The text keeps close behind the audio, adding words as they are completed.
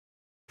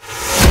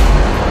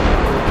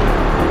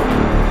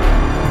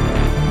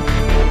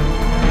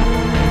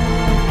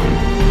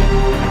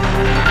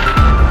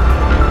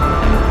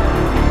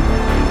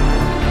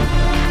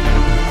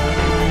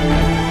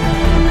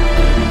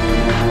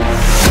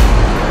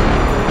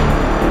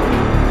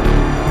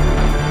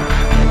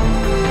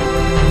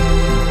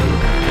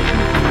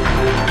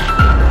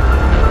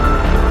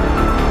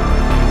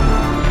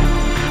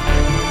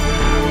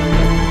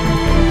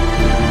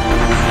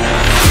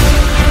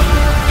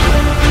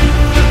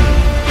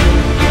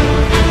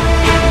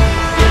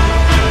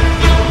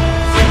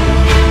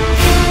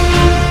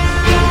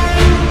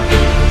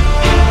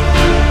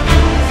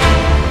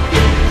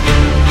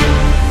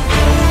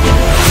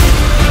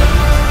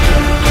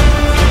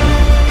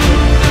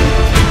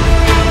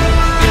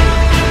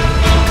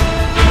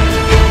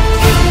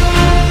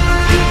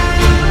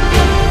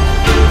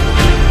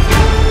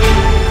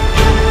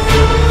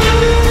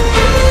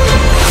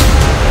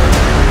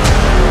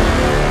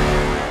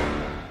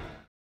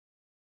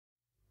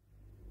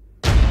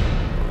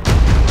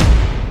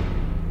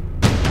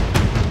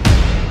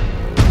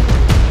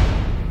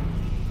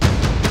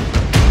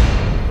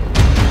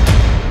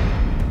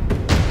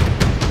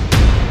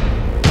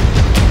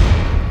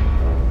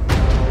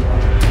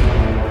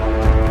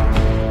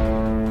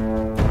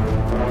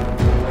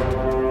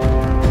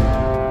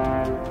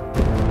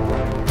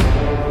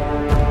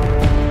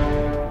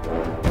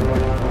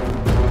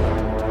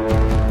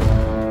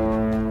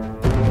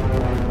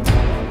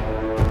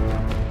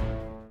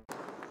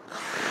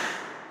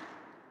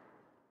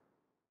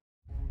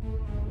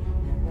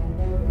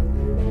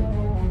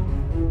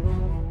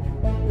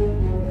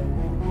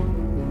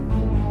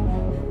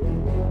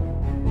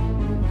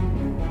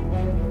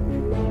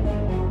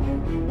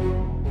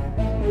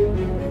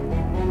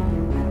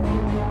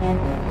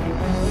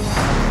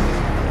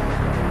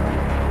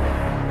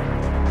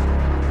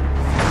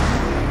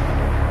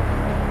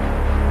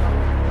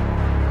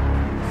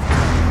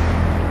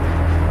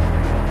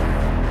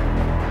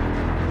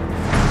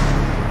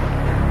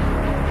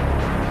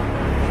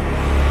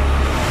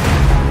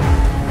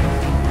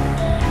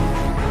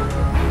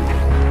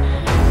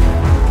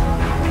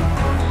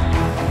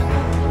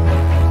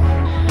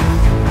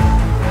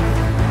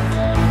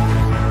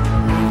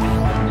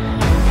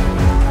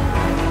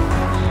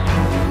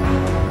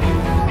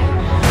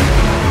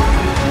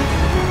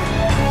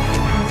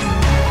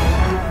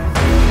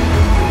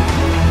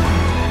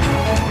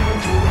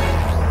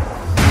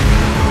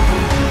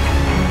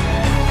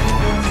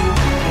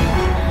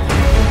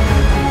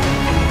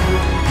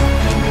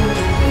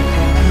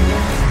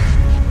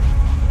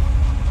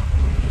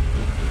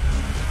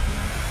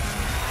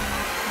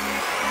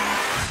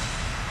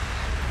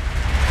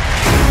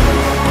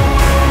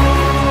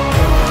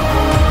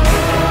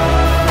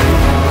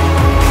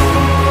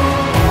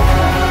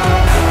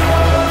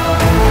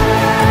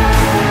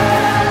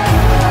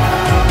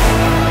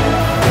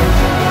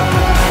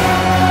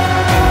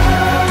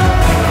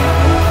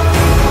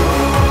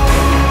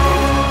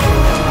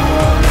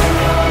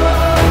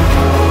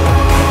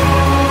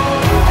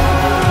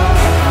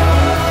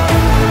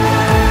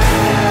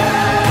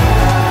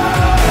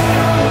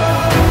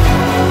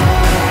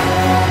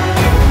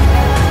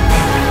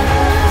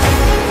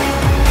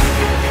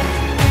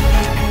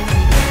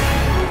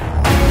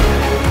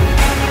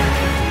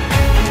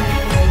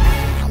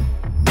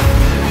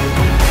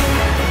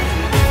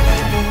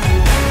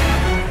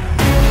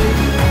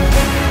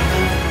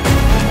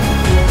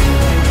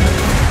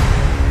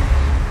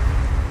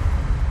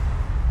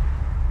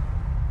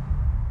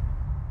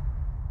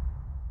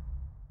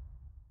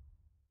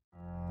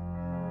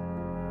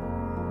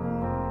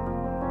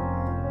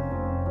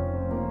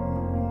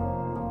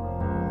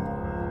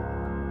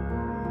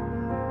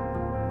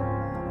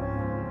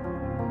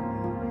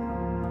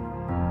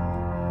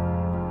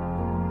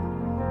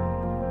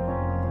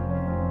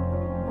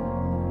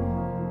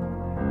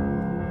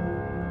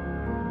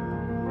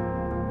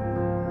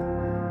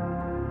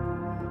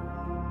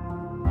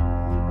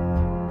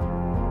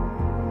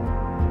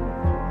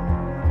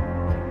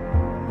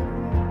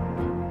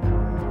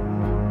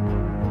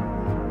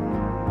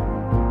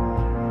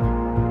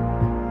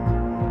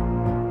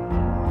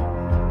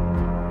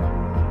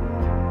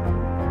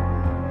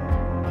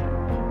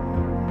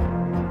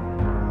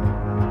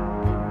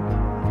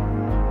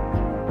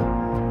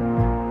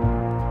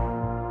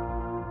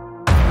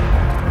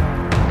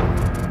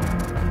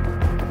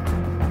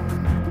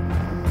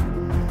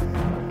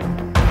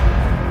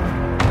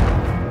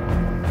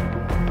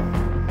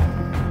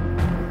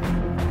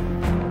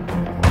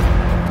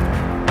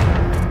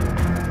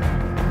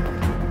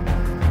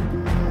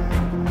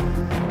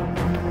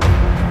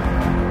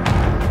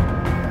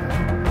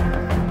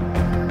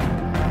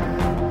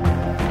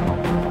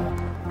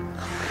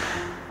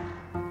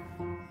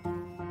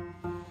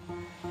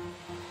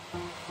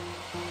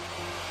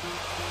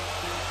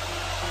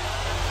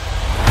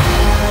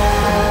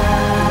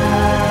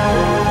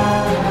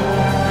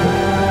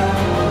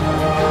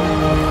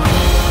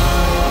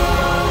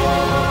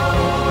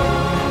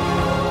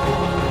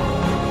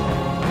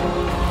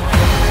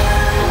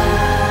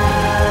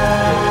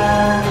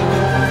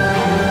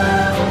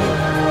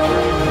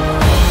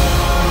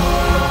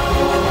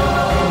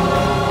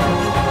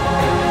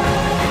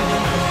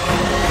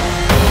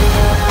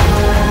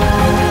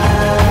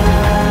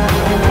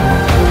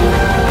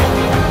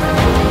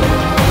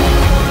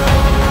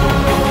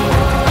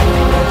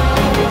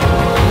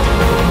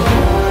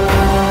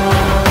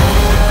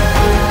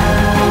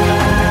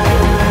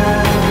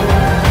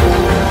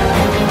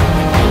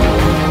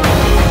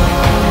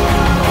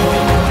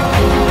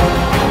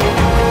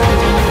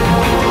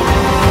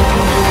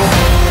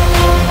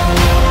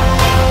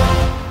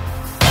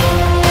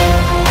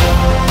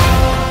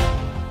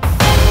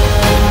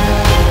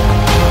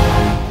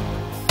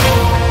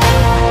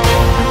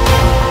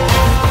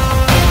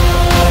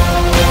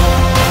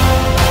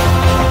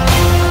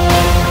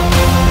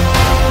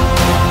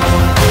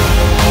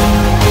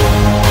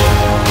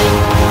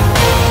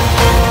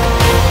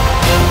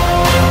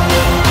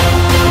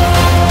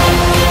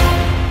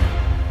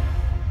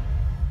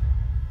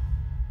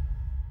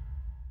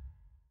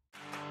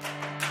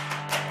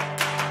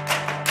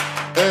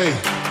Hey,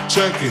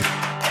 check it.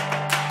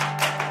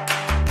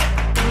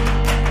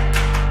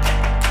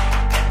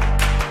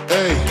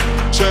 Hey,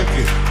 check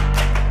it.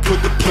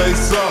 Put the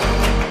place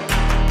up.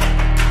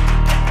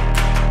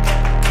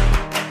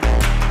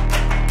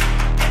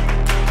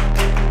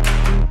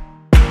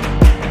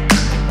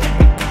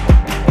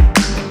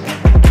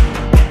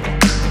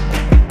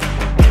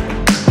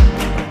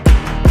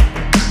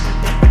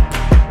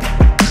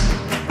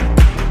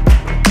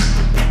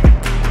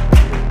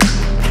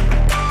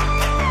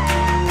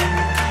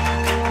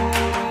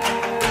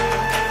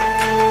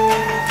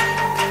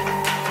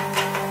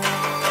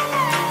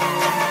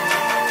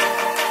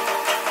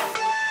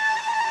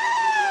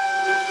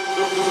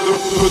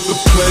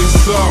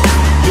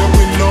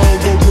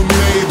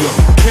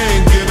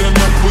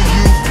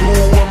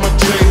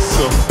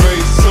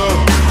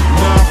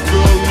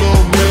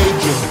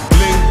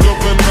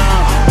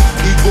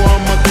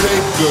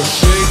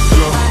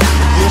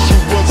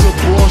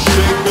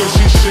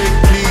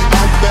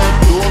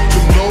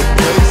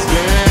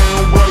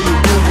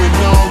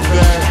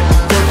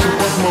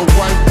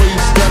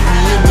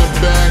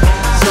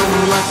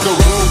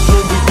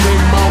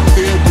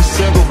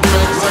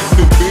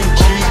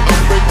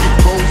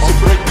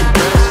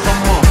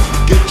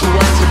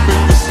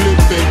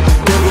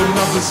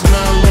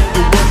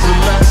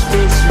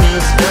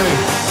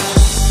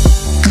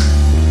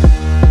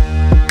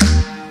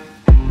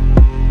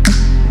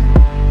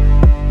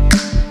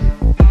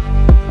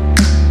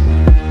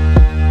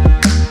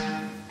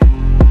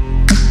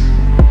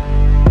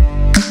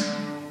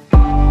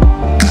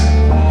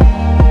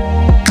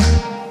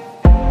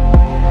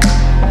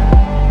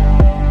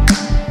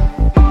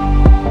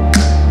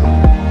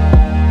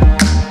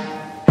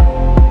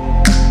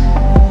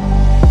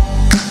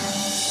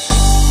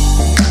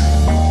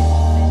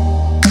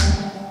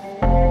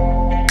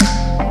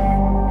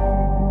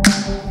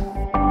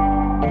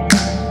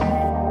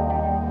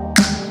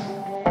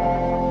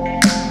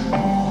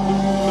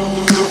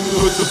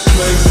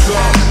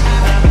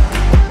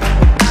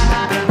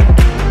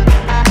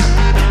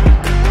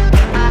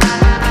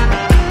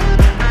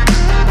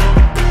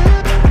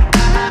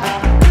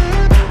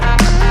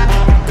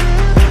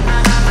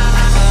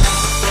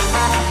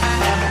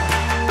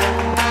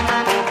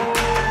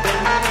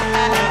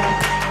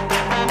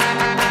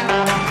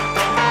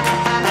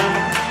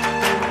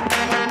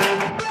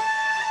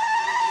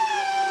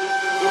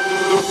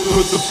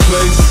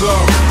 place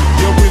up.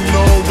 Yeah, we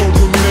know what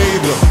we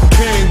made of.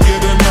 Can't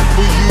get enough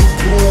of you,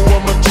 boo,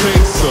 I'm a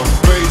chaser.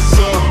 Face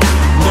up,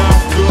 now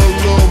I feel a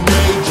little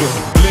major.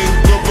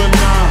 Blink of an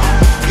eye,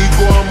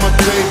 ego, I'ma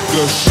take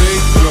her.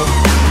 Shaker,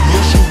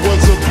 yeah, she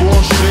was a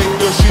ball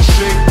shaker. She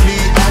shake me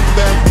out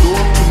that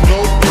door to no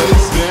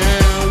place.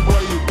 Damn,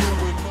 what you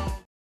doing now?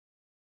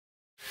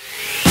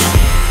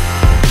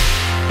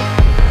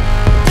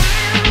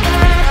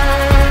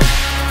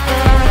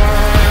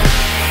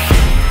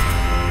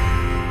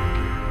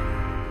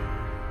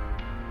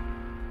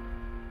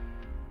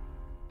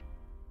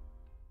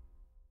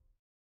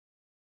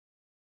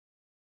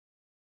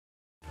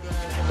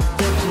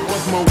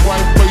 My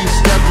wife, but you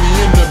stabbed me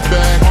in the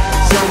back.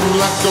 Sounding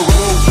like a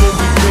rose when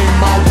we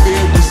came out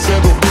there. We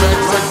settled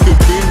facts like Da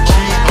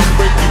Vinci. I'm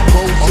breaking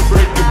codes, I'm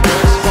breaking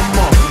backs. Come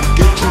on,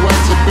 get your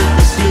ass up if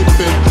you're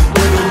slipping.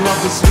 With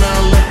another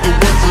smile like it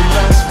was the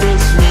last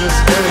Christmas.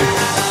 Hey.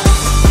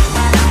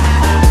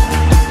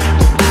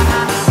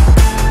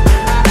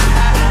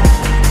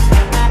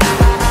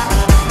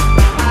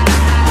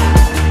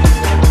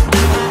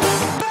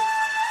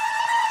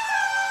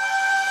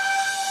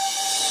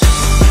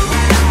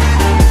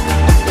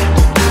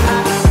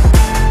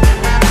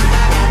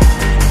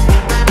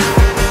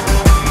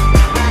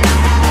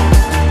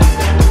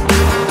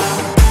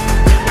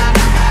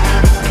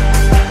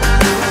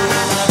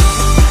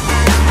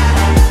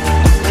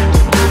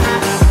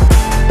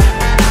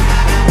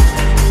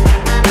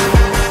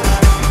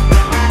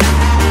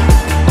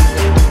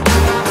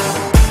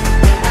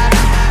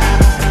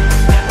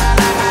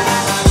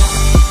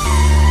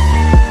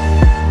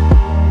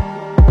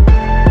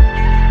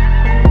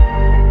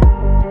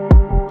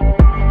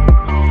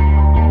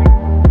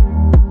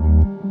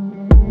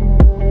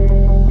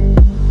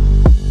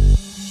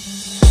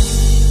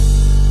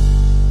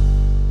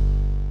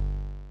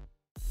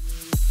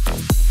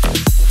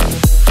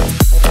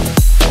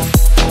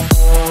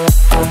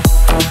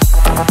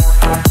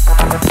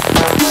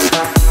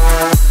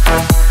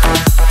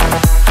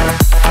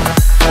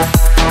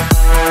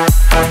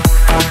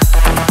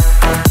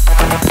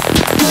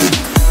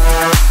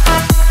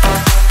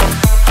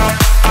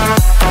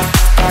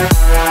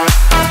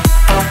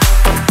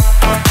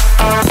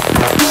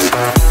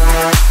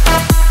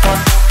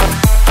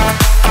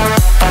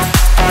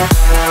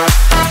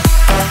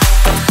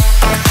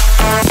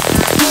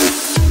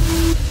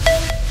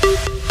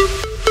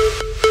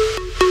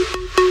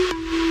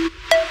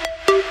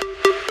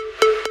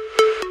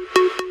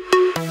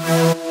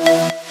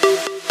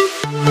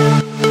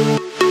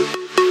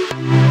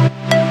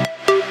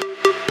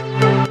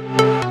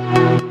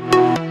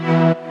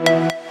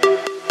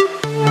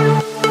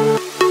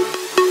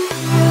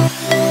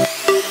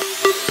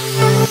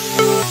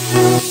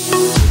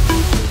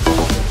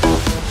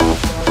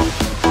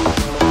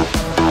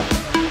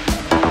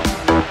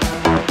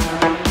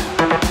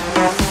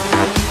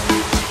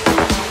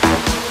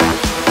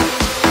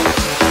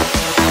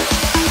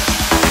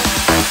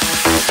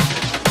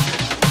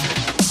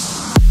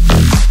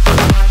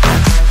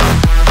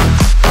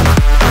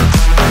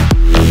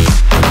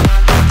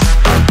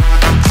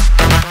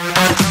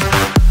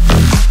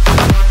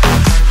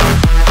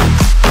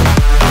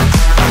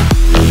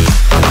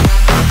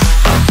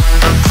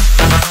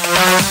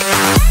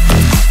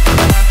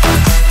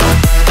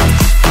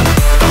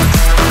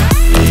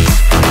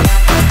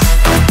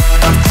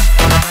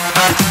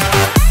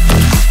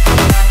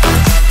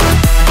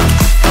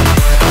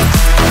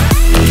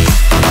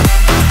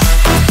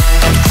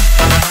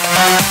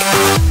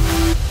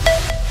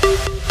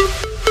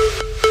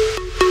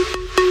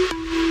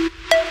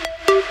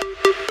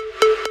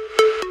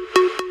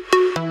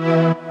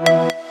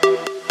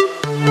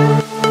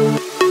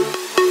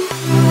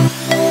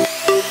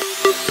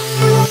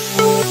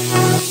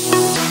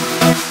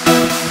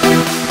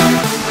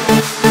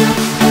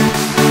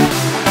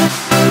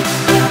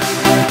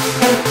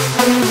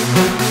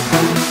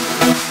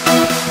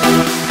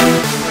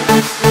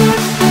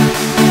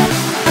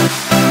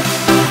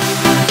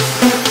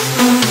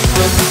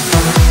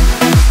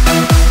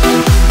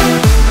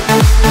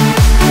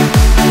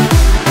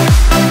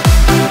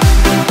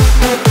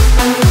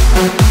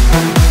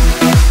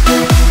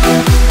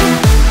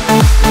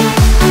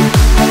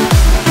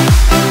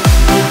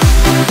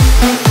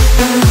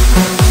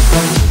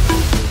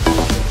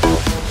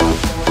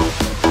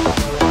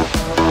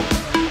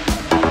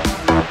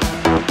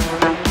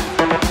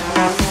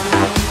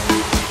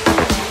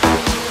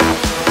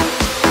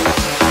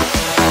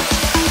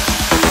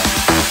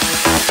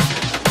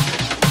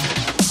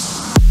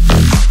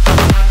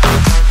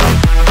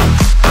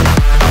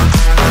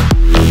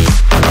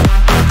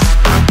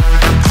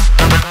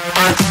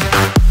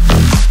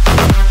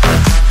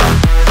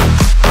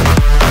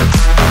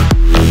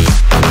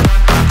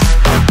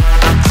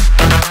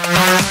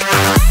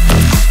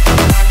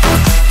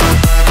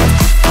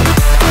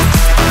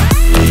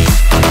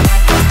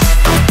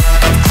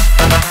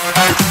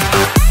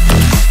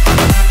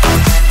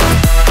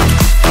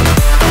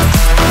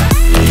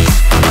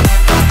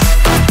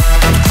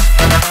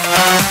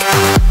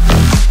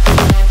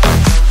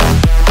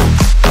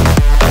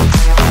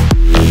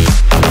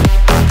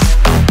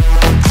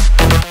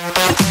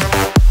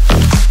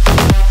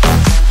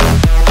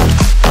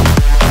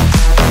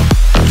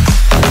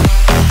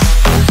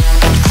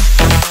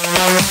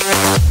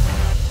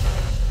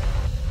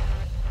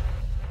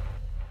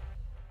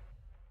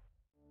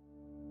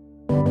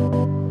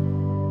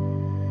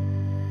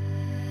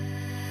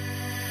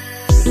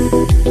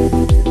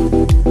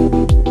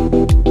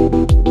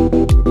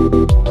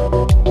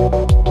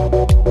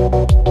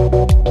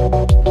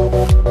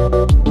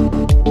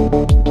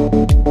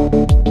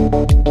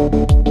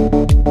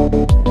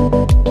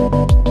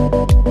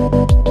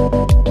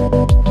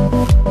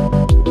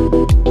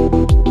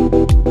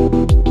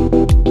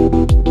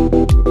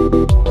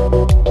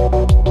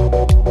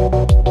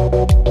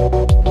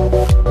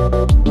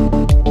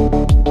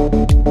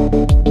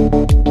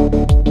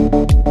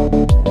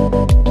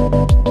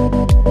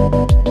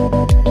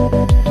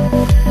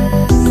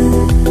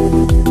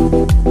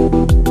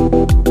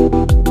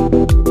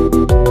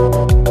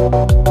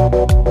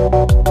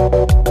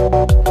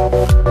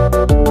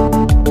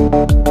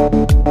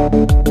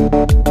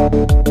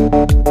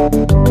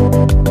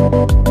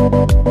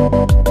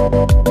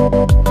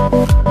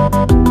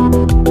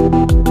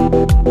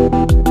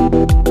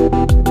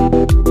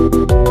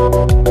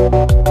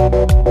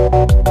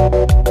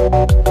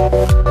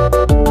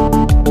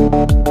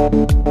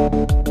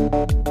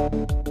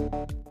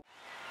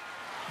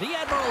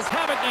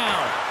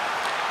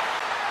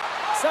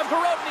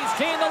 Sevgorodny's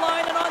gained the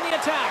line and on the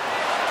attack.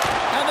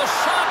 And the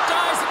shot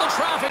dies in the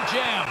traffic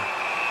jam.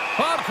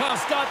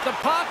 Bobkov's got the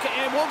puck,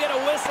 and we'll get a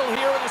whistle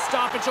here with a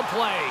stoppage of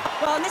play.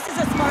 Well, and this is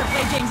a smart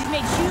play, James. He's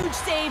made huge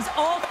saves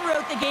all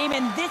throughout the game,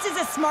 and this is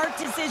a smart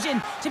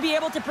decision to be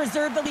able to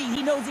preserve the lead.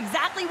 He knows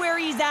exactly where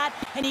he's at,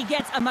 and he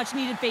gets a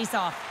much-needed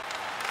face-off.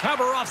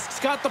 Khabarovsk's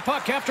got the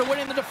puck after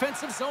winning the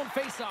defensive zone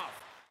face-off.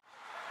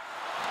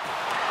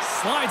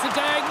 Slides it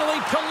diagonally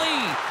to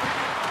Lee.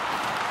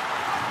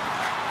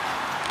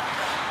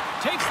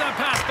 Takes that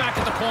pass back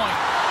at the point.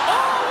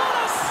 Oh, what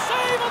a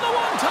save on the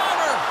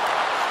one-timer!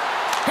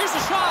 Here's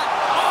a shot.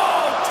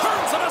 Oh,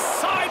 turns it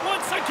aside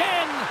once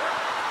again.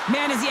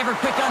 Man, is he ever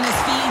quick on his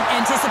feet,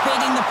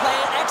 anticipating the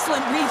play.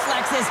 Excellent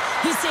reflexes.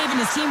 He's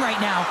saving his team right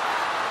now.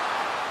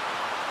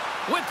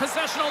 With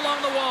possession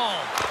along the wall.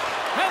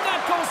 And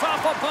that goes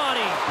off a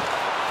body.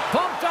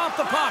 Bumped off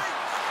the puck.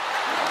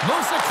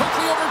 Moves it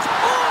quickly over to...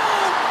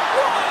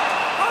 Oh,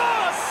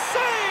 what a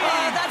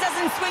save! That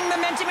doesn't swing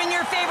momentum in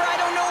your favor. I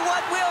don't know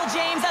what will,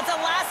 James. That's a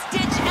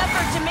last-ditch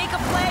effort to make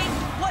a play.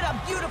 What a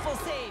beautiful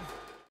save.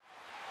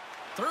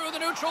 Through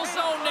the neutral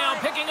zone now,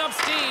 picking up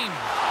steam.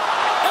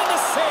 And the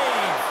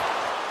save.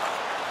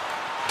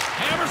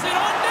 Hammers it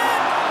on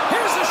net.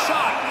 Here's a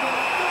shot.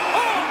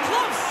 Oh,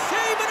 glove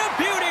save and a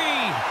beauty.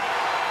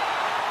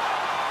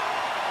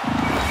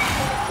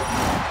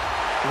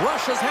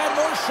 Russia's had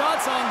more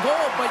shots on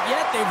goal, but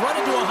yet they've run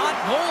into a hot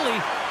goalie.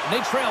 They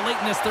trail late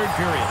in this third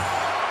period.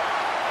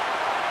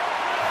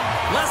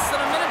 Less than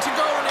a minute to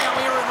go now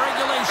here in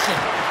regulation.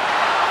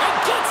 And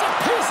gets a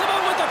piece of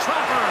it with the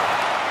trapper.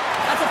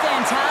 That's a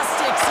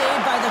fantastic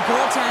save by the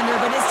goaltender,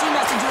 but his team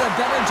has to do a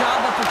better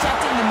job of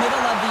protecting the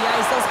middle of the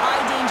ice. Those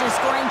high-danger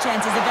scoring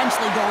chances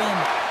eventually go in.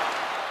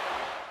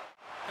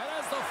 And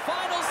as the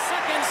final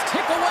seconds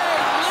tick away,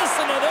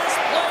 listen to this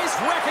place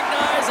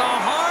recognize a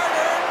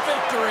hard-earned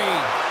victory.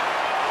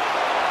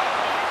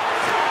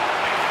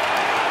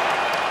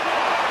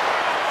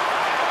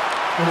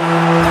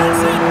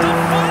 That's it, the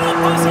final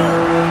buzzer,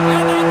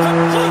 and they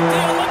complete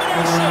the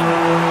elimination.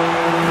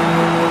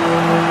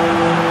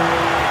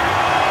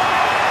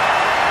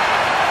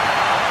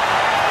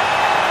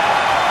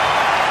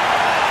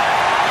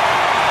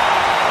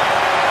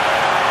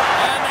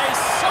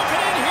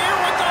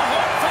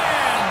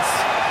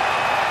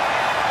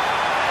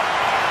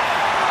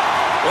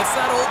 What's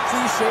that old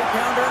cliche,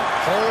 Pounder?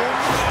 Home,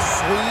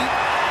 sweet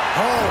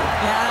home.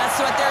 Yeah, that's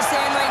what they're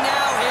saying right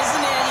now,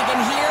 isn't it? You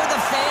can hear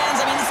the fans.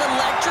 I mean, it's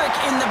electric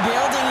in the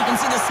building. You can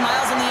see the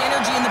smiles and the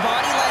energy and the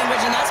body language,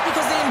 and that's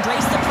because they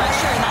embrace the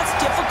pressure, and that's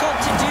difficult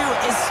to do,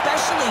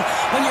 especially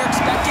when you're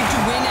expected to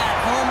win at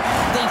home.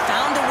 They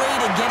found a way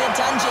to get it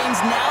done, James.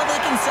 Now they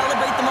can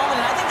celebrate the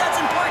moment, and I think that's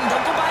important.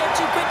 Don't go by it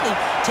too quickly.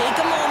 Take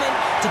a moment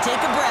to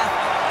take a breath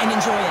and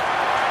enjoy it.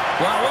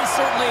 Well, we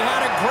certainly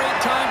had a great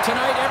time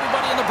tonight.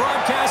 Everybody in the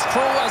broadcast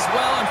crew as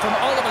well. And from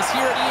all of us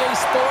here at EA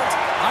Sports,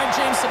 I'm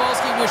James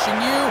Cebulski wishing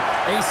you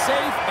a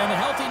safe and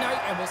healthy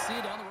night, and we'll see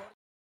you down the road.